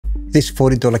This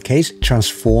 $40 case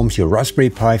transforms your Raspberry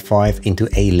Pi 5 into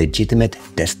a legitimate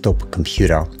desktop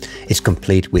computer. It's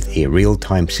complete with a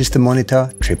real-time system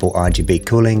monitor, triple-RGB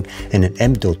cooling, and an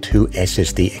M.2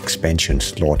 SSD expansion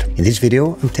slot. In this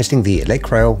video, I'm testing the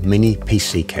Electrow Mini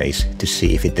PC case to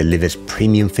see if it delivers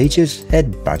premium features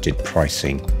at budget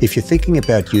pricing. If you're thinking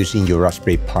about using your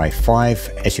Raspberry Pi 5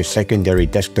 as your secondary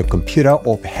desktop computer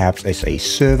or perhaps as a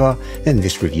server, then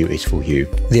this review is for you.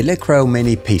 The Electrow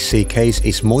Mini PC case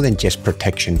is more than just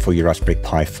protection for your Raspberry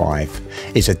Pi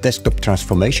 5. It's a desktop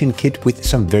transformation kit with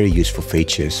some very useful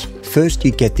features. First, you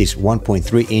get this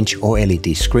 1.3-inch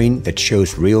OLED screen that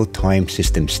shows real-time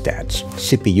system stats,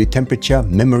 CPU temperature,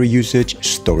 memory usage,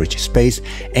 storage space,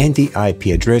 and the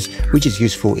IP address, which is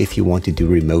useful if you want to do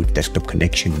remote desktop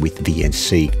connection with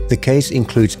VNC. The case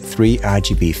includes 3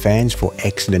 RGB fans for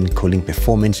excellent cooling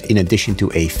performance in addition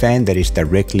to a fan that is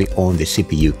directly on the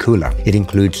CPU cooler. It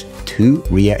includes 2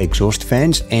 rear exhaust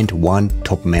fans and 1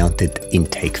 top-mounted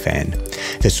intake fan.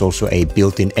 There's also a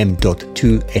built-in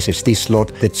M.2 SSD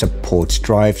slot that supports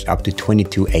drives up to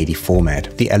 2280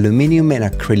 format. The aluminium and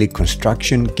acrylic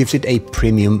construction gives it a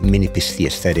premium mini PC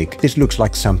aesthetic. This looks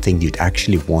like something you'd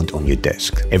actually want on your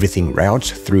desk. Everything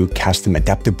routes through custom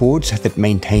adapter boards that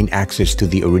maintain access to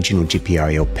the original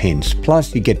GPIO pins.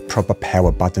 Plus, you get proper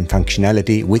power button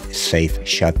functionality with safe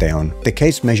shutdown. The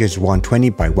case measures 120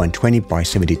 by 120 by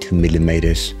 72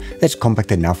 millimeters. That's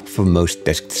compact enough for most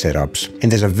desk setups.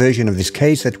 And there's a version of this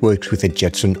case that works with the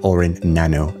Jetson Orin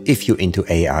Nano if you're into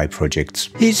AI projects.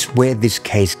 Here's where this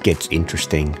case gets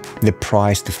interesting: the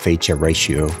price to feature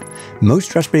ratio.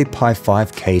 Most Raspberry Pi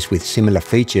 5 case with similar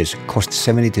features cost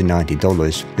 $70 to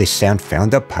 $90. The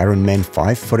SoundFounder Pyron Man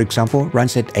 5, for example,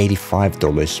 runs at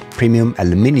 $85. Premium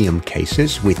aluminium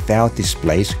cases without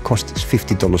displays costs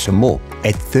 $50 or more.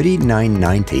 At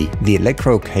 $39.90, the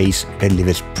Electrow case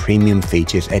delivers premium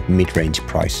features at mid-range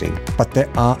pricing. But there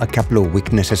are a couple of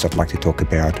weaknesses I'd like to talk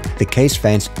about. The case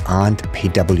fans aren't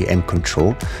PWM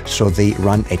controlled, so they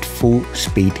run at full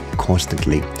speed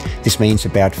constantly. This means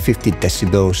about 50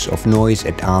 decibels of noise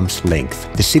at arm's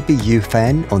length. The CPU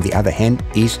fan, on the other hand,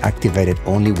 is activated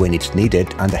only when it's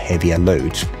needed under heavier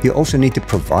loads. You also need to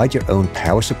provide your own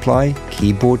power supply,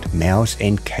 keyboard, mouse,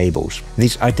 and cables.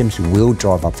 These items will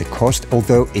drive up the cost,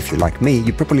 although if you're like me,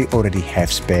 you probably already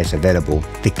have spares available.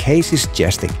 The case is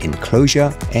just the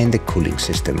enclosure and the cooling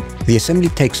system. The assembly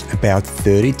takes about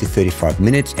 30 to 35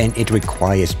 minutes and it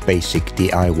requires basic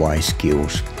DIY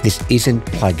skills. This isn't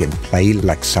plug and play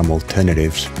like some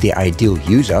alternatives. The ideal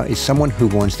user is someone who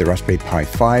wants the Raspberry Pi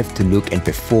 5 to look and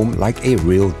perform like a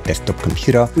real desktop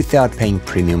computer without paying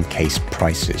premium case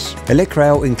prices.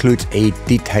 Electrow includes a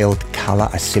detailed color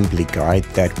assembly guide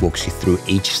that walks you through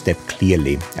each step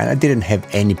clearly, and I didn't have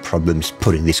any problems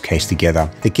putting this case together.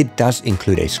 The kit does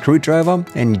include a screwdriver,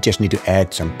 and you just need to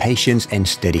add some patience and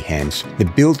steady hands. The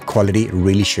build quality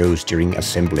really shows during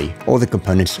assembly. All the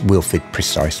components will fit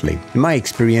precisely. In my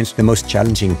experience, the most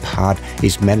challenging part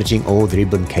is managing all the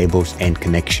ribbon cables and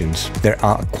connections. There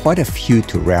are quite a few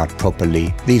to route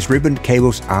properly. These ribbon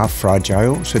cables are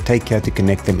fragile, so take care to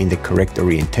connect them in the correct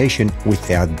orientation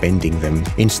without bending them.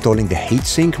 Installing the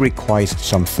heatsink requires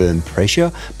some firm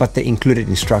pressure, but the included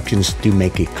instructions do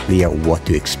make it clear what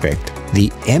to expect. The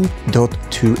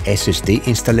M.2 SSD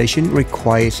installation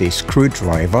requires a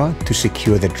screwdriver to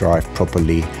secure the drive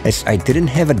properly. As I didn't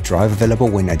have a drive available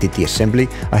when I did the assembly,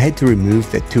 I had to remove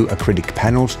the 2 acrylic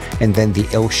panels and then the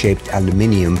L-shaped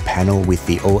aluminium panel with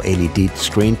the OLED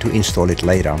screen to install it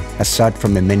later. Aside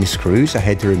from the many screws I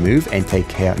had to remove and take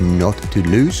care not to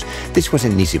lose, this was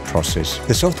an easy process.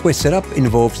 The software setup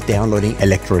involves downloading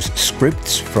Electrow's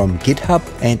scripts from GitHub,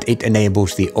 and it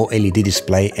enables the OLED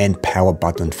display and power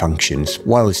button functions.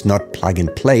 While it's not plug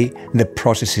and play, the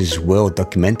process is well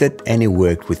documented and it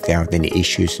worked without any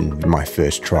issues in my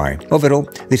first try. Overall,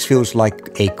 this feels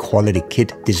like a quality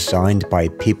kit designed by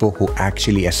people who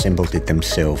actually assembled it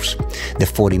themselves. The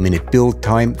 40-minute build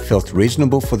time felt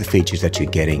reasonable for the features that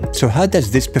you're getting. So how does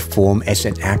this perform as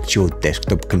an actual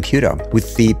desktop computer?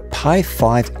 With the Pi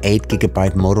 5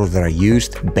 8GB model that I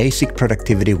used, basic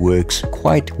productivity works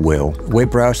quite well.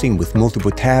 Web browsing with multiple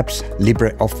tabs,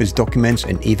 LibreOffice documents,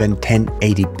 and even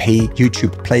 1080p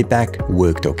YouTube playback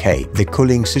worked okay. The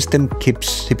cooling system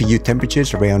keeps CPU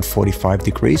temperatures around 45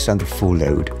 degrees under full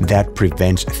load. That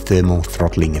prevents thermal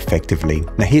throttling effectively.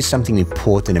 Now here's something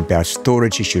important about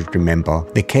storage you should remember.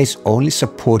 The case only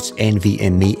supports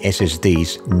NVMe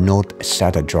SSDs, not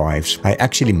SATA drives. I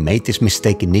actually made this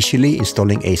mistake initially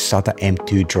installing a SATA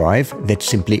M.2 drive that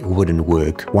simply wouldn't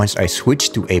work. Once I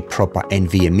switched to a proper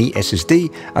NVMe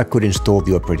SSD, I could install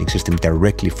the operating system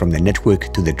directly from the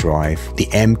network to the drive. 5. The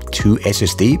M.2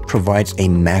 SSD provides a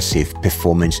massive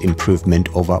performance improvement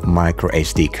over micro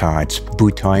SD cards.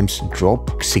 Boot times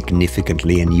drop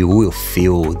significantly and you will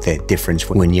feel the difference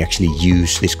when you actually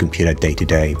use this computer day to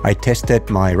day. I tested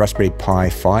my Raspberry Pi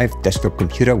 5 desktop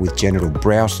computer with general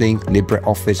browsing,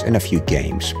 LibreOffice and a few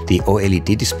games. The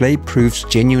OLED display proves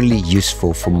genuinely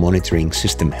useful for monitoring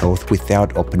system health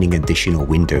without opening additional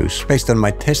windows. Based on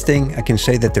my testing, I can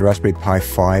say that the Raspberry Pi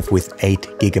 5 with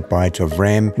 8GB of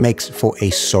RAM makes for a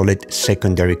solid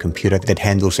secondary computer that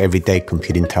handles everyday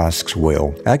computing tasks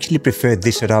well. I actually prefer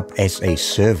this setup as a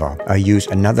server. I use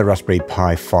another Raspberry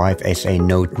Pi 5 as a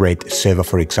Node-RED server,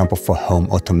 for example, for home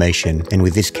automation. And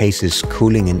with this case's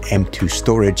cooling and M.2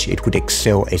 storage, it would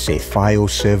excel as a file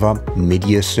server,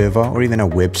 media server, or even a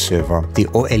web server. The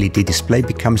OLED display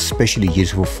becomes especially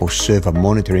useful for server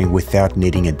monitoring without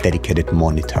needing a dedicated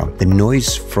monitor. The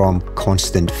noise from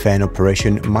constant fan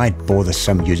operation might bother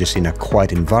some users in a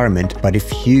quiet environment, but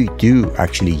if you do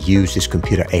actually use this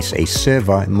computer as a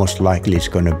server, most likely it's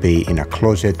going to be in a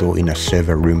closet or in a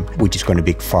server room, which is going to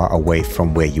be far away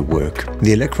from where you work.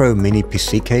 The Electrow Mini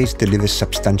PC case delivers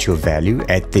substantial value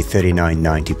at the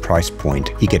 $39.90 price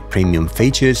point. You get premium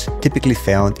features typically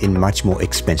found in much more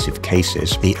expensive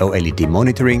cases. The OLED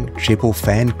monitoring, triple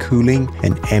fan cooling,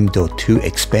 and M.2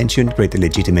 expansion create a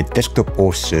legitimate desktop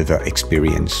or server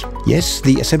experience. Yes,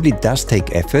 the assembly does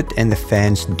take effort and the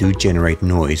fans do generate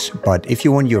noise, but if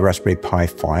you want your Raspberry Pi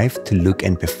 5 to look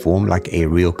and perform like a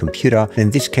real computer, then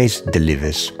this case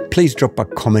delivers. Please drop a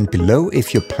comment below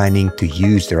if you're planning to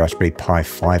use the Raspberry Pi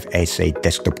 5 as a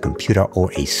desktop computer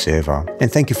or a server.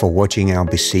 And thank you for watching, and I'll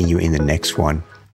be seeing you in the next one.